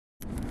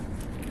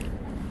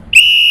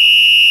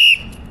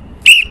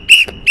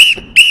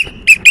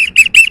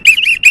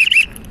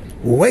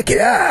Wake it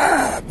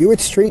up! You're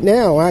at Street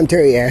Now. I'm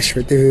Terry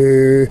Ashford,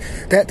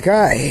 that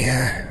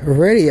guy,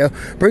 radio,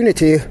 bringing it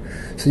to you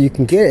so you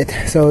can get it,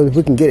 so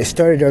we can get it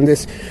started on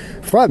this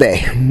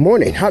Friday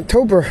morning,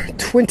 October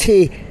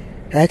 20,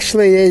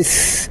 actually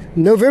it's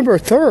November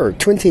 3rd,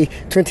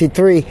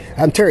 2023.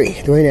 I'm Terry,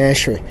 Dwayne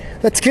Ashford.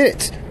 Let's get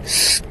it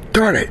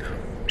started.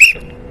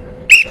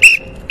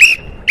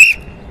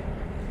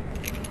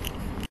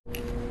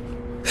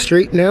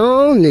 Street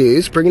Now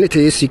News, bringing it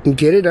to you so you can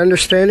get it,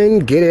 understanding,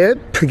 get up.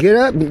 Get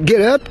up!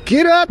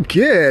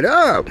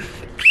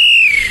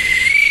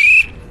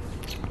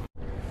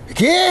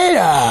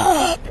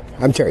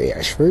 I'm Terry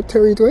Ashford,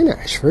 Terry Dwayne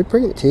Ashford,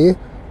 bringing it to you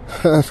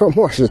from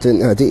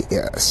Washington,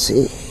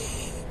 D.C.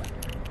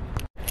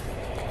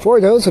 For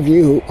those of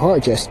you who are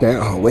just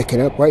now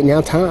waking up right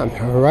now time,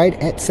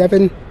 right at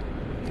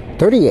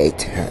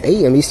 7:38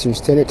 a.m. Eastern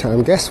Standard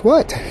Time, guess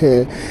what?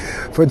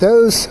 For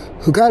those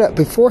who got up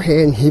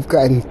beforehand, you've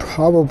gotten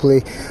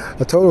probably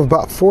a total of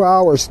about 4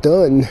 hours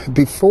done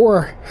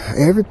before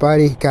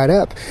everybody got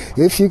up.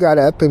 If you got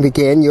up and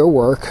began your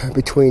work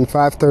between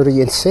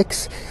 5:30 and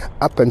 6,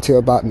 up until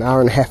about an hour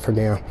and a half from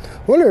now.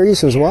 One of the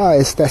reasons why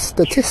is that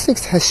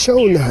statistics has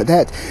shown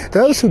that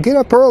those who get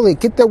up early,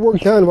 get their work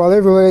done while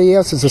everybody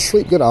else is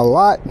asleep, get a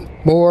lot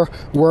more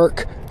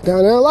work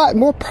done, and a lot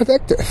more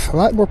productive, a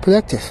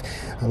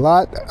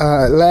lot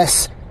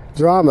less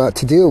drama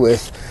to deal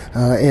with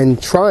in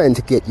trying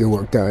to get your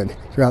work done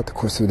throughout the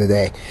course of the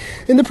day.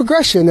 In the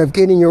progression of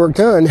getting your work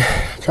done,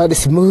 try to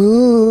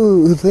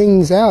smooth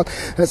things out.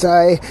 As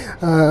I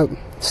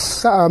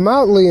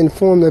mildly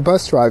informed the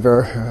bus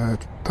driver,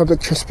 public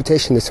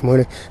transportation this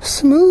morning,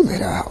 smooth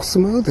it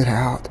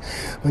out.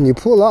 When you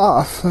pull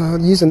off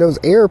using those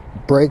air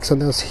brakes on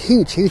those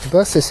huge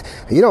buses,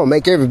 you don't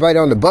make everybody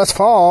on the bus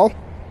fall.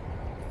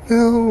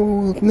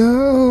 No,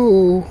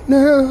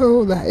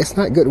 it's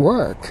not good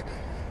work.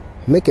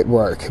 Make it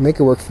work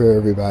for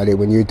everybody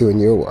when you're doing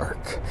your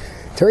work.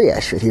 Terry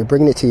Ashford here,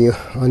 bringing it to you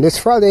on this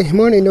Friday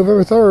morning,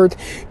 November 3rd,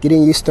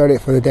 getting you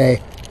started for the day.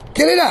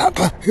 Get it up!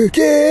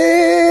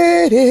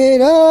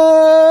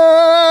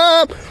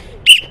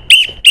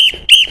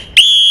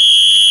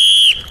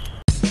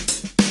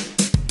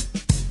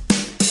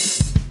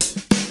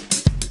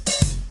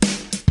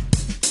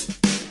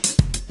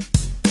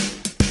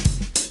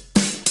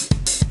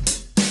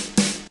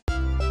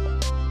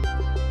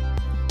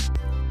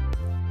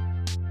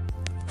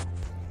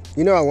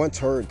 You know, I once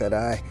heard that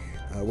I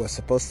was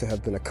supposed to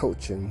have been a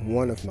coach in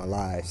one of my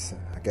lives.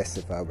 I guess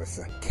if I was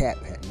a cat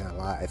in my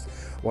lives,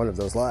 one of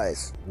those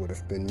lives would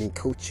have been me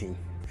coaching.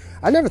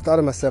 I never thought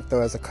of myself,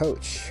 though, as a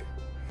coach.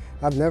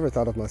 I've never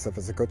thought of myself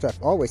as a coach.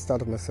 I've always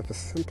thought of myself as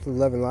simply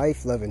loving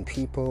life, loving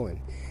people, and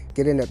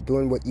getting up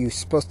doing what you're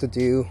supposed to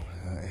do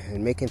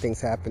and making things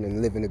happen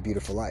and living a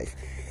beautiful life.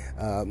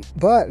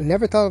 But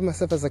never thought of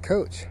myself as a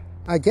coach.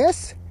 I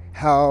guess,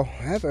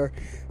 however,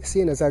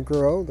 seeing as I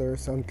grow older,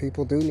 some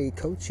people do need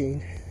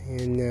coaching,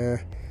 and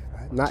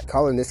not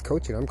calling this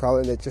coaching, I'm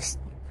calling it just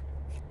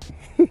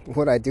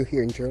what I do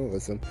here in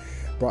journalism,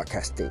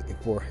 broadcasting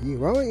for you.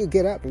 Why don't you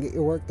get up and get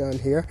your work done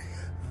here,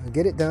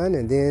 get it done,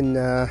 and then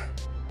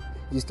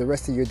use the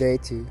rest of your day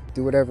to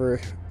do whatever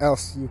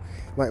else you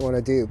might want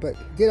to do, but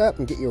get up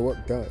and get your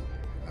work done.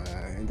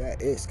 And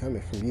that is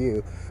coming from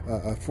you,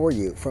 for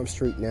you, from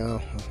Street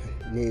Now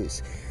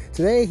News.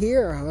 Today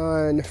here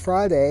on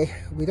Friday,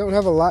 we don't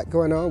have a lot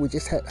going on. We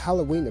just had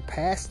Halloween that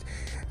passed,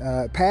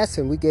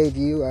 and we gave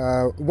you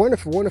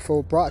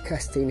wonderful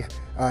broadcasting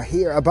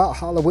here about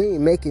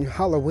Halloween, making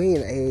Halloween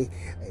a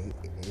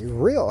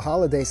real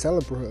holiday,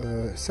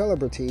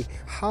 celebrity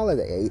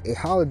holiday, a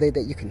holiday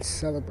that you can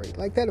celebrate,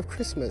 like that of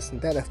Christmas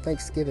and that of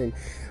Thanksgiving,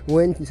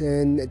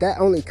 and that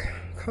only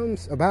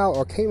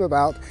came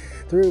about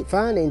through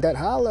finding that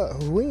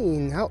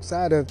Halloween,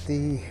 outside of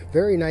the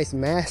very nice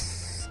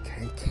masks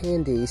and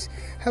candies,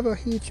 have a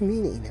huge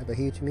meaning,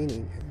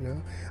 you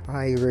know.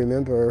 I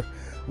remember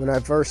when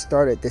I first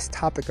started this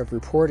topic of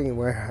reporting,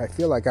 where I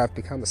feel like I've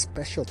become a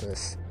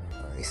specialist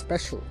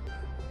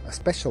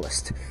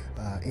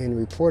in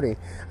reporting.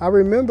 I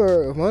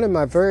remember one of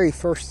my very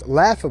first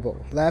laughable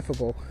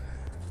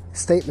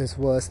statements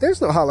was,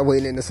 "There's no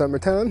Halloween in the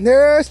summertime.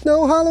 There's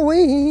no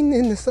Halloween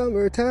in the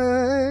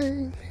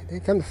summertime." They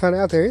come to find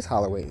out there is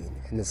Halloween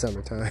in the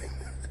summertime.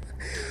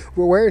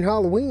 We're wearing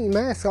Halloween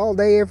masks all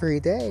day, every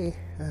day,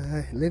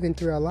 living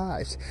through our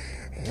lives.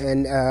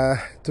 And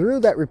through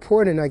that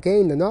reporting, I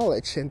gained the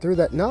knowledge, and through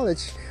that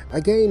knowledge,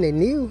 I gained a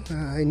new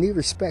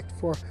respect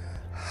for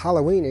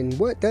Halloween. And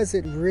what does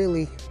it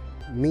really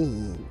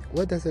mean?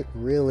 What does it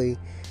really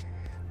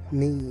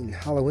mean,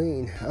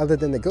 Halloween, other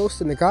than the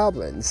ghosts and the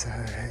goblins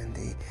and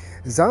the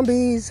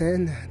zombies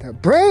and the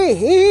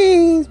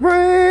brains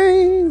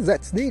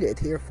that's needed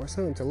here for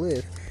someone to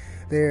live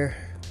their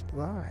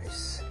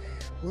lives?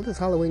 What does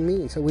Halloween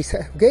mean? So we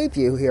gave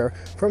you here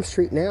from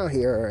Street Now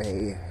here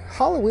a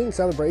Halloween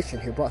celebration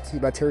here, brought to you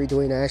by Terry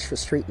Dwayne Ashford.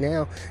 Street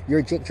Now,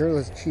 your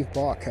journalist chief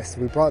broadcaster.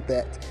 We brought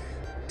that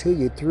to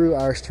you through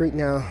our Street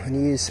Now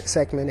news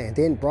segment, and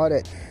then brought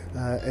it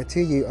to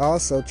you.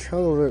 Also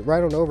channeled it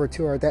right on over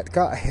to our That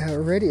Guy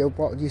radio,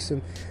 brought you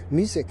some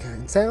music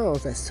and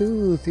sounds that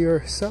soothe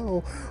your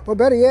soul, or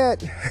better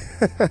yet,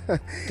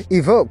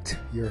 evoked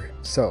your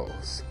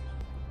souls.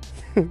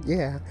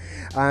 Yeah,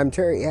 I'm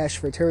Terry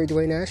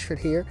Dwayne Ashford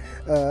here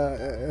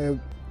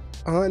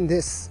on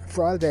this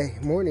Friday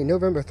morning,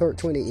 November 3rd,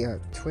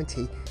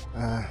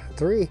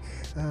 2023,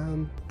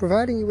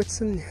 providing you with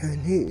some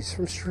news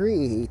from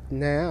Street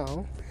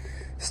Now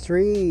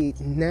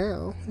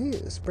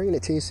News, bringing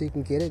it to you so you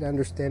can get it,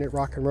 understand it,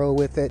 rock and roll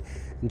with it,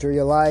 enjoy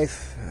your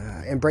life,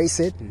 embrace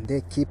it, and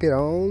then keep it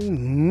on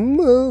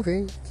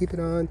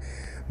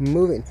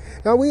moving.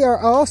 Now, we are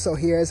also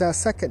here as our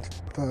second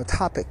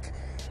topic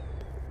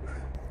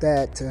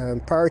that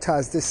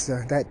prioritized this,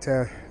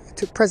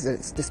 took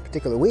precedence this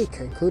particular week,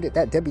 included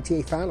that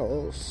WTA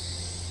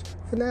Finals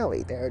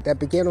finale there that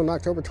began on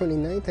October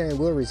 29th and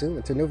will resume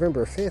until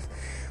November 5th.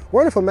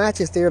 Wonderful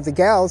matches there of the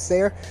gals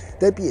there.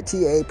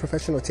 WTA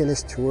Professional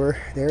Tennis Tour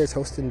there is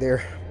hosting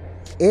their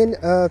end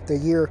of the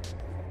year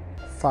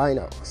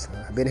finals.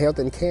 Been held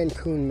in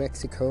Cancun,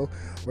 Mexico,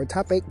 where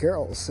top 8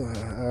 girls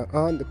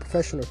on the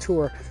professional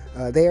tour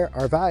there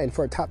are vying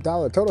for a top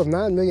dollar. A total of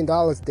 $9 million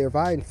they're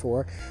vying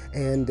for,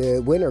 and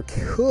the winner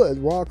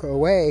could walk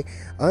away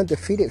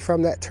undefeated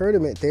from that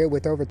tournament there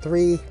with over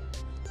 $3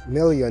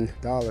 million.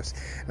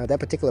 That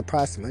particular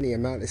prize money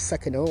amount is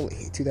second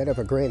only to that of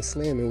a Grand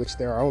Slam, in which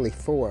there are only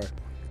 4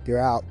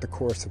 throughout the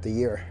course of the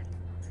year.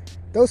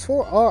 Those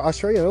 4 are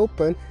Australian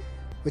Open,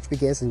 which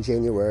begins in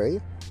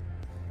January,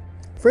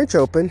 French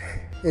Open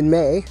in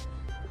May,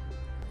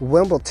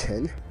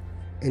 Wimbledon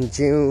in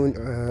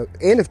June,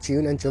 end of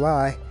June and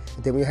July,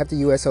 and then we have the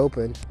U.S.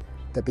 Open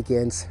that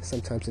begins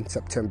sometimes in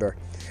September.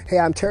 Hey,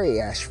 I'm Terry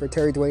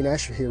Dwayne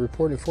Ashford here,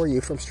 reporting for you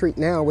from Street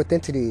Now with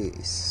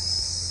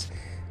entities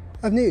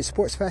of news,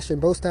 sports, fashion,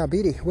 bow style,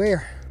 beauty,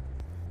 where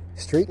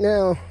Street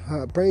Now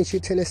brings you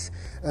tennis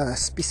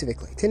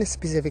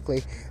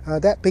specifically.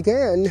 That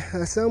began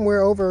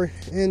somewhere over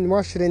in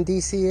Washington,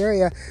 D.C.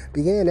 area,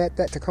 began at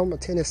that Tacoma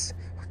Tennis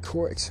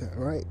Courts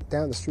right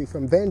down the street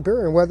from Van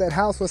Buren, where that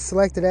house was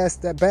selected as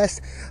the best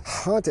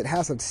haunted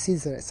house of the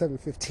season at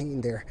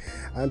 7:15 there.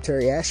 I'm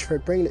Terry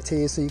Ashford, bringing it to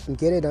you so you can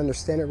get it,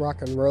 understand it,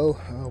 rock and roll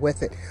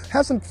with it.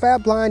 Have some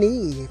Fabline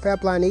E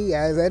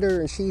as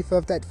editor-in-chief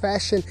of that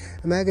fashion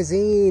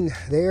magazine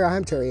there.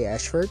 I'm Terry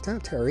Ashford,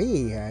 son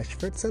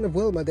of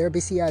Wilma there,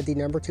 BCID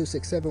number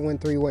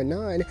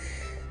 2671319.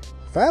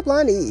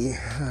 Fabline E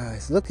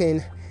is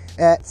looking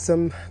at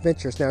some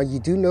ventures. Now, you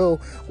do know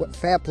what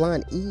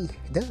Fabline E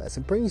does.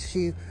 It brings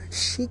you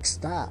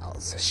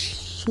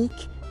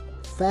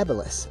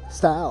fabulous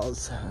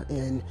styles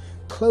in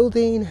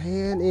clothing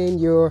and in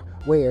your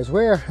wares,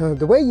 where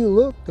the way you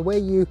look, the way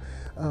you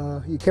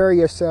carry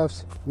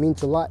yourselves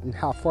means a lot in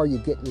how far you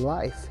get in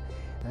life.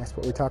 That's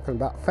what we're talking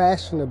about.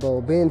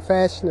 Being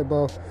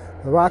fashionable,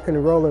 rocking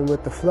and rolling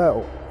with the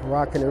flow.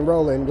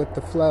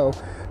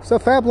 So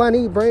Fabline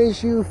E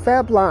brings you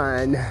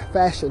Fabline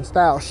fashion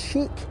style,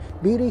 chic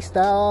beauty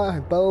style,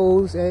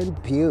 bows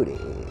and beauties.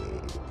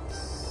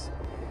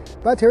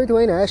 By Terry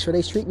Dwayne Ashford,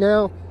 a Street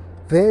Now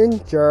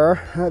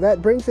venture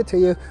that brings it to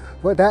you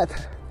for That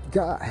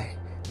Guy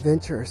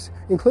Ventures,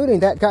 including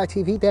That Guy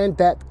TV, then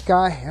That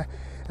Guy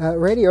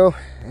radio,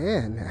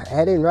 and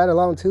adding right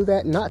along to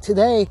that, not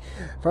today,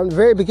 from the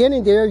very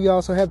beginning there, you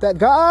also have That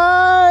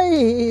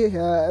Guy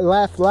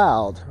Laugh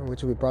Loud,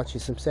 which we brought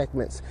you some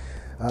segments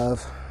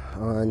of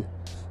on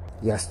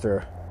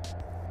yesterday.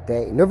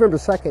 November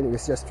 2nd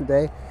was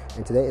yesterday,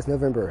 and today is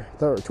November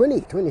 3rd,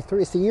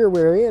 2023. It's the year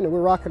we're in, and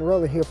we're rocking and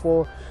rolling here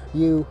for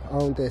you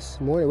on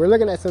this morning. We're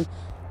looking at some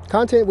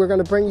content we're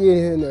going to bring you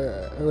in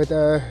with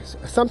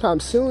sometime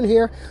soon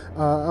here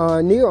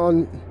new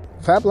on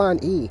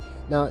Fabline E.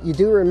 Now, you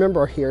do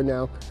remember here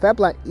now,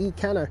 Fabline E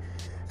kind of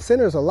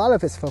centers a lot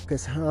of its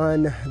focus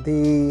on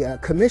the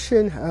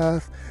Commission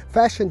of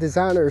Fashion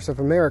Designers of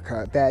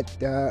America that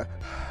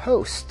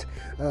host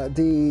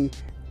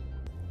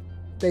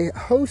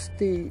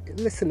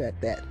listen at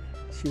that.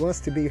 She wants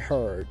to be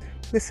heard.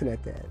 Listen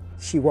at that.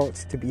 She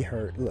wants to be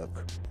heard.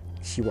 Look,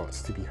 she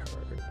wants to be heard.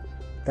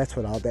 That's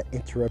what all that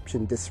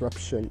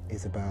disruption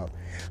is about.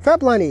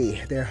 Fabline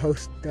E, they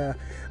host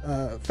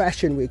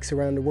fashion weeks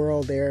around the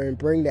world there and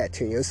bring that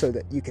to you so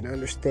that you can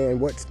understand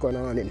what's going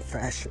on in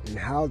fashion and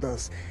how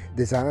those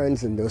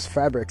designs and those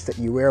fabrics that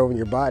you wear on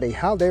your body,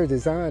 how they're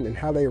designed and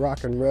how they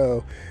rock and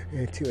roll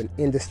into an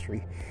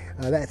industry.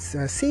 That's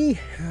CFDA,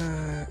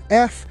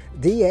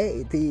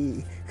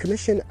 the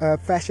Commission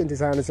of Fashion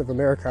Designers of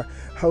America,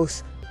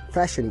 hosts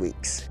fashion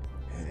weeks.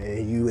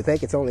 You would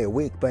think it's only a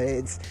week, but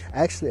it's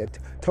actually a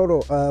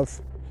total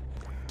of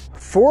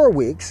 4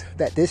 weeks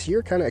that this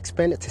year kind of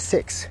expanded to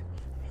 6.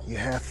 You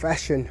have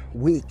Fashion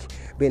Week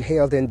being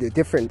held in the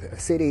different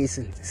cities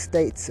and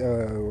states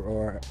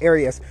or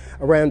areas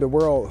around the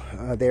world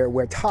there,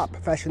 where top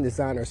fashion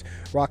designers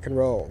rock and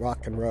roll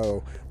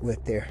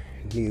with their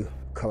new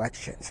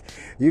collections.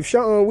 We've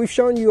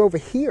shown you over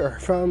here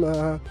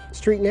from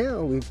Street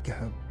Now. We've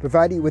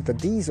provided you with the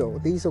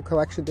diesel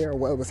collection there,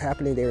 what was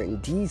happening there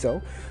in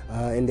diesel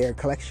in their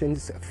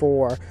collections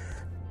for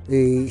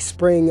the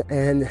spring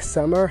and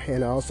summer,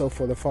 and also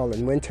for the fall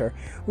and winter.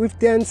 We've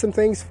done some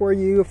things for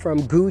you from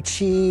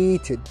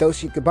Gucci to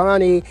Dolce &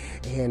 Gabbana,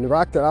 and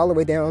rocked it all the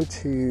way down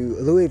to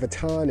Louis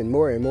Vuitton, and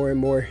more and more and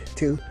more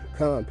to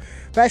come.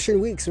 Fashion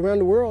weeks around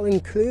the world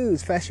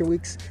includes fashion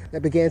weeks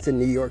that begins in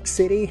New York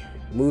City,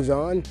 moves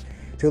on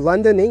to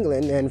London,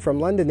 England, and from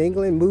London,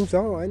 England moves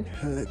on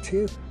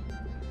to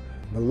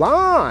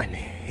Milan,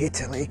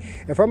 Italy,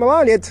 and from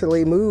Milan,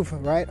 Italy, move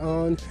right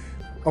on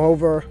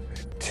over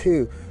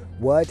to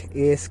what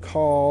is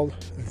called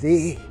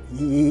the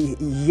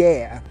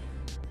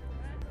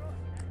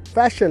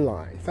fashion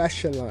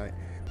line.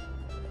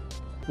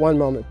 One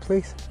moment,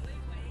 please.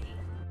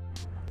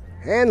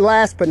 And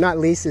last but not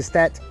least is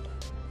that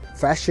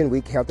Fashion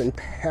Week held in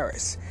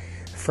Paris,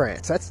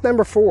 France. That's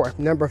number four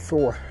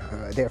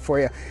there for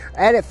you.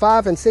 At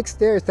 5 and 6,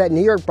 there's that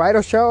New York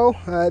Bridal Show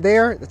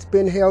there that's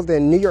been held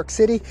in New York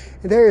City.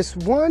 And there is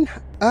one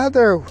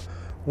other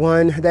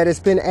one that has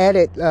been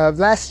added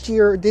this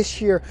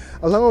year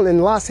alone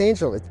in Los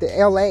Angeles,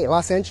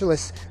 Los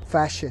Angeles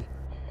Fashion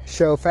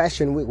Show,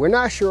 Fashion Week. We're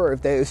not sure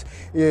if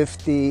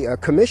the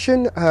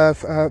Commission of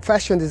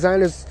Fashion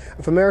Designers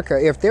of America,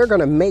 if they're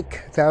going to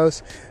make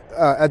those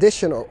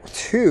additional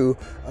 2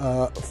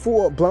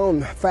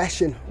 full-blown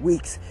fashion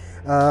weeks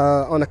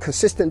on a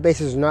consistent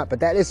basis or not. But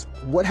that is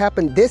what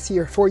happened this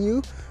year for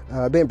you.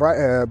 Being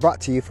brought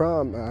to you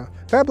from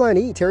Fabline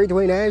E, Terry,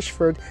 Dwayne,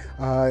 Ashford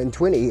in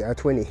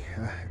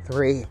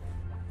 2023.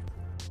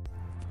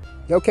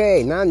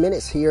 Okay, 9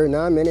 minutes here,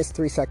 9 minutes,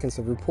 3 seconds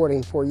of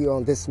reporting for you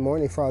on this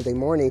morning, Friday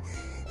morning.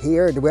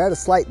 Here, we had a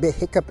slight bit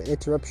hiccup and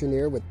interruption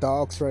there with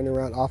dogs running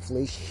around off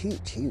leash,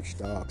 huge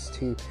dogs.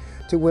 Two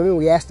women,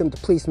 we asked them to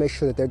please make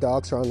sure that their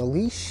dogs are on the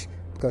leash,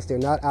 because they're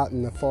not out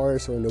in the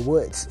forest or in the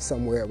woods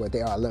somewhere where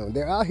they are alone.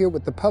 They're out here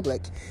with the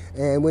public,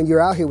 and when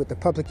you're out here with the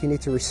public, you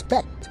need to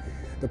respect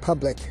the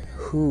public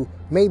who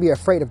may be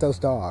afraid of those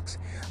dogs.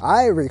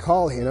 I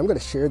recall here, and I'm going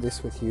to share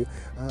this with you,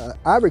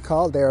 I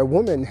recall there a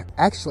woman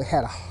actually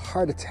had a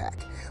heart attack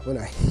when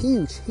a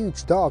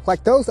huge dog,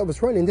 like those that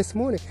was running this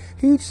morning,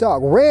 huge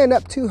dog, ran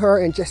up to her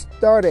and just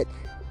started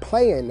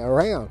playing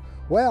around.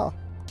 Well,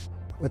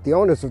 what the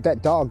owners of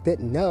that dog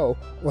didn't know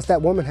was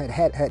that woman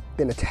had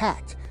been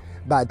attacked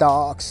by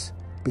dogs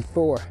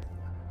before,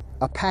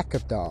 a pack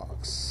of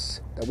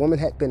dogs. That woman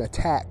had been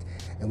attacked.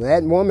 And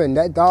when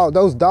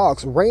those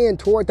dogs ran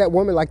toward that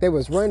woman like they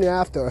was running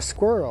after a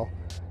squirrel,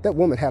 that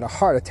woman had a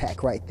heart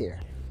attack right there.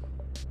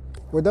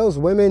 Were the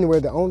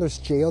owners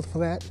jailed for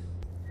that?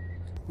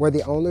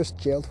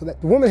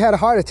 The woman had a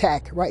heart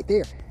attack right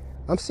there.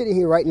 I'm sitting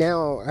here right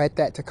now at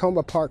that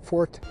Tacoma Park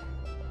 4th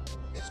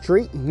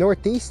Street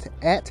Northeast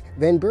at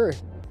Van Buren.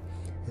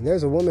 And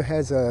there's a woman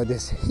has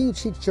this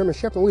huge German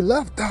Shepherd. We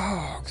love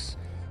dogs.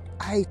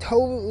 I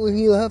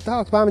totally love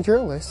dogs, but I'm a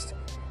journalist.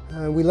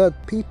 We love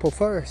people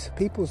first.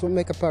 People is what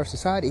make up our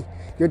society.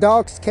 Your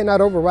dogs cannot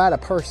override a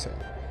person.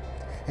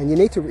 And you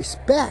need to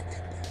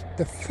respect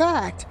the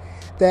fact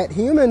that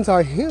humans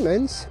are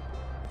humans.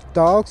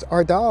 Dogs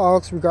are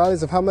dogs,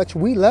 regardless of how much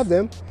we love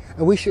them.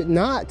 And we should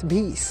not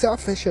be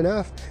selfish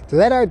enough to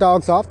let our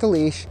dogs off the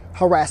leash,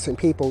 harassing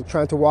people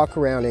trying to walk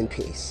around in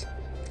peace.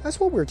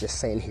 That's what we're just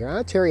saying here.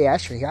 I'm Terry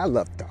Ashford here. I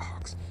love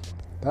dogs.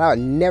 But I would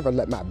never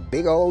let my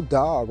big old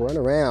dog run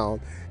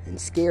around and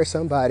scare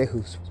somebody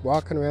who's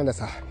walking around as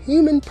a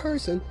human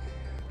person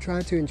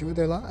trying to enjoy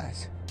their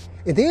lives.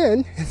 And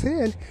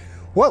then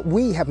what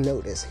we have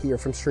noticed here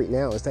from Street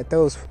Now is that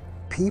those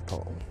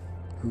people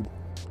who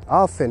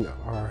often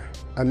are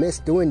amiss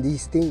doing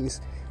these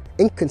things,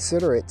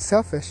 inconsiderate,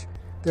 selfish,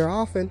 they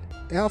often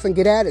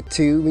get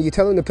attitude when you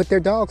tell them to put their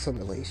dogs on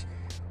the leash.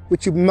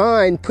 Would you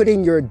mind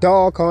putting your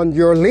dog on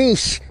your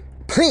leash,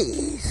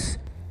 please?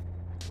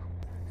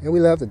 And we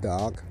love the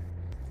dog.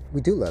 We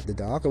do love the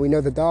dog, and we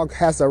know the dog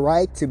has a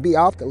right to be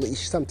off the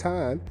leash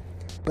sometime.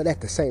 But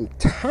at the same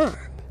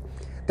time,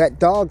 that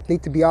dog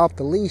needs to be off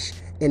the leash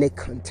in a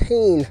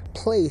contained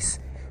place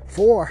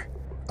for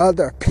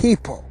other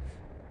people.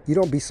 You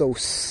don't be so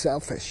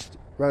selfish,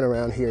 run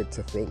around here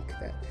to think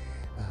that,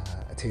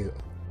 to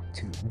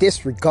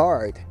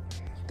disregard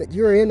that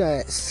you're in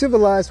a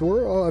civilized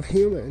world of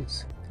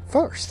humans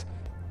first.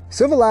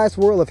 Civilized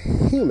world of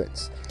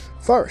humans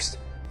first.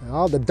 And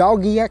all the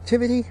doggy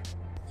activity,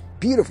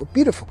 beautiful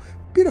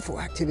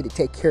activity.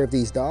 Take care of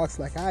these dogs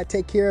like I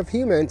take care of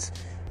humans.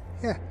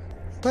 Yeah,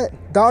 but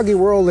doggy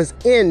world is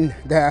in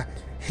the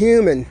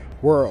human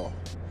world.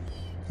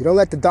 You don't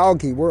let the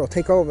doggy world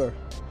take over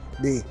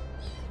the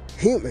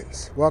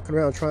humans walking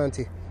around trying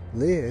to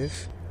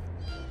live.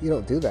 You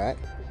don't do that.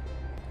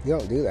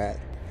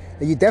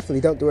 And you definitely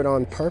don't do it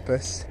on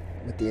purpose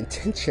with the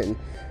intention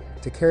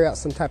to carry out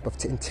some type of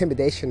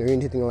intimidation or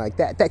anything like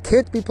that. That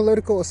could be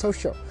political or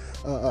social,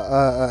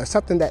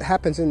 something that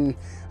happens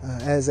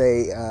as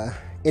a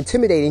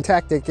intimidating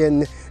tactic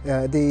in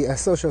the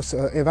social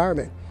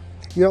environment.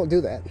 You don't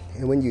do that.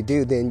 And when you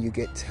do, then you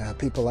get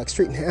people like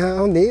Street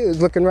Now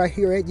News looking right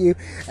here at you,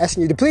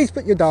 asking you to please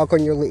put your dog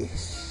on your leash.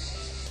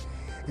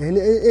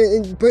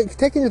 But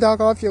taking your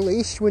dog off your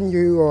leash when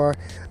you are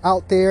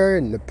out there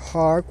in the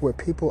park where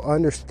people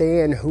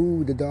understand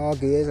who the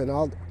dog is and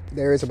all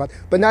there is about.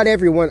 But not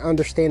everyone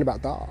understands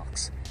about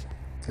dogs.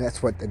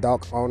 That's what the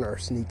dog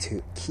owners need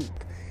to keep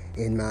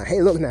in mind.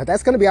 Hey, look now,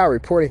 that's going to be our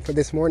reporting for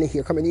this morning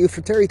here, coming to you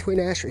for Terry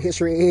Dwayne Ashford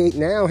History 8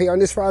 Now here on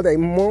this Friday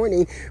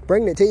morning,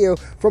 bringing it to you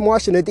from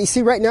Washington,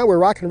 D.C. Right now, we're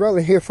rocking and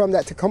rolling here from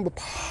that Tacoma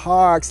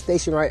Park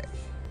station, right,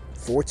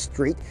 4th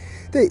Street,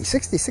 the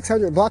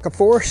 6600 block of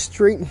 4th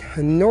Street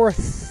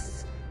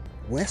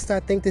Northwest, I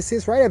think this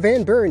is, right at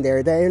Van Buren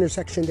there, that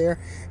intersection there.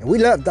 And we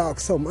love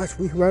dogs so much.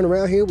 We run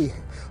around here, we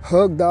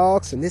hug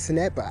dogs and this and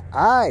that, but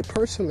I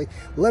personally,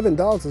 loving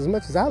dogs as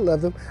much as I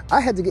love them,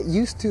 I had to get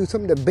used to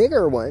some of the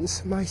bigger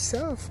ones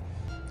myself.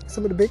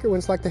 Some of the bigger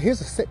ones, like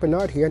here's a St.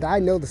 Bernard here, and I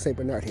know the St.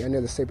 Bernard here. I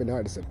know the St.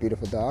 Bernard is a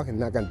beautiful dog and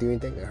not going to do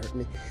anything to hurt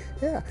me.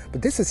 Yeah,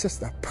 but this is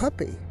just a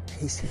puppy.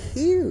 He's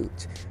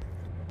huge,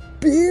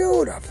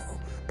 beautiful.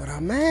 But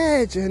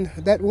imagine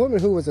that woman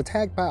who was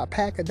attacked by a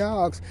pack of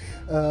dogs,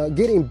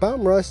 getting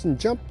bum rushed and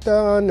jumped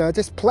on,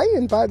 just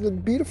playing by the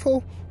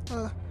beautiful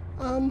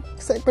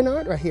St.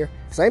 Bernard right here.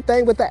 Same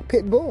thing with that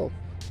pit bull.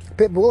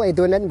 Pit bull ain't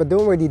doing nothing but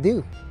doing what he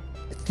do.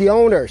 It's the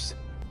owners.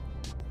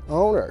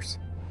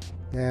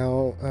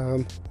 Now,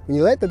 when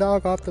you let the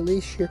dog off the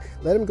leash here,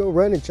 let him go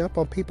run and jump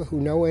on people who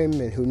know him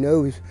and who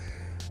knows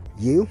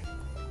you.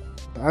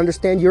 But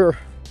understand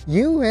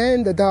you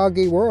and the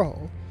doggy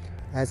world.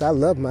 As I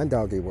love my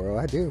doggy world,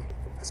 I do.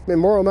 I spend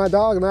more on my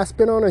dog than I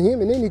spend on a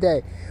human any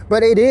day.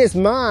 But it is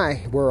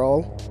my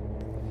world,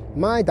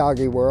 my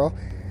doggy world.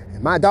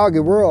 And my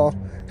doggy world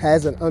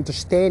has an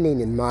understanding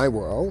in my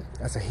world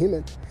as a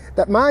human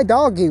that my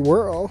doggy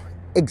world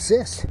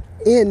exists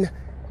in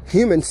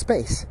human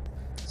space.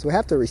 So we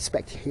have to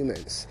respect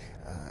humans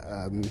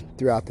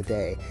throughout the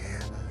day.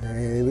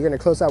 And we're going to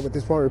close out with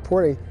this one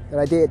reporting that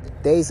I did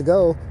days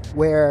ago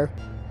where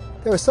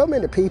there were so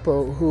many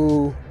people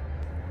who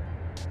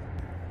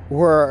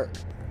were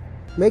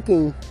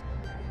making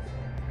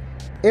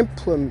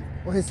imagery,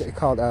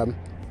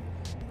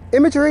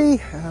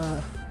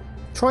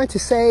 trying to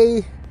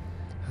say,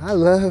 I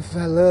love,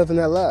 and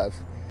I love.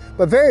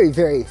 But very,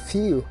 very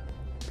few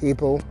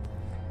people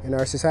in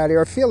our society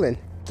are feeling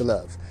the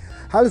love.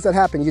 How does that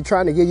happen?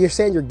 You're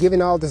saying you're giving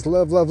all this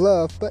love,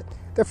 but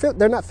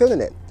they're not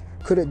feeling it.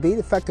 Could it be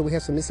the fact that we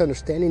have some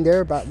misunderstanding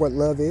there about what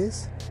love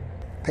is?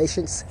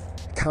 Patience,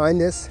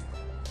 kindness,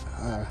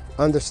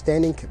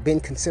 understanding,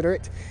 being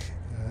considerate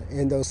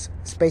in those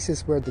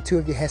spaces where the two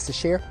of you has to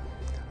share.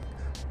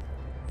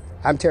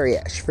 I'm Terry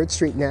Ashford,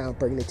 Street Now,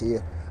 bringing it to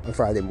you on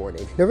Friday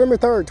morning, November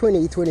 3rd,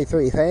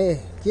 2023.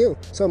 Thank you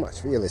so much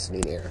for your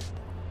listening here.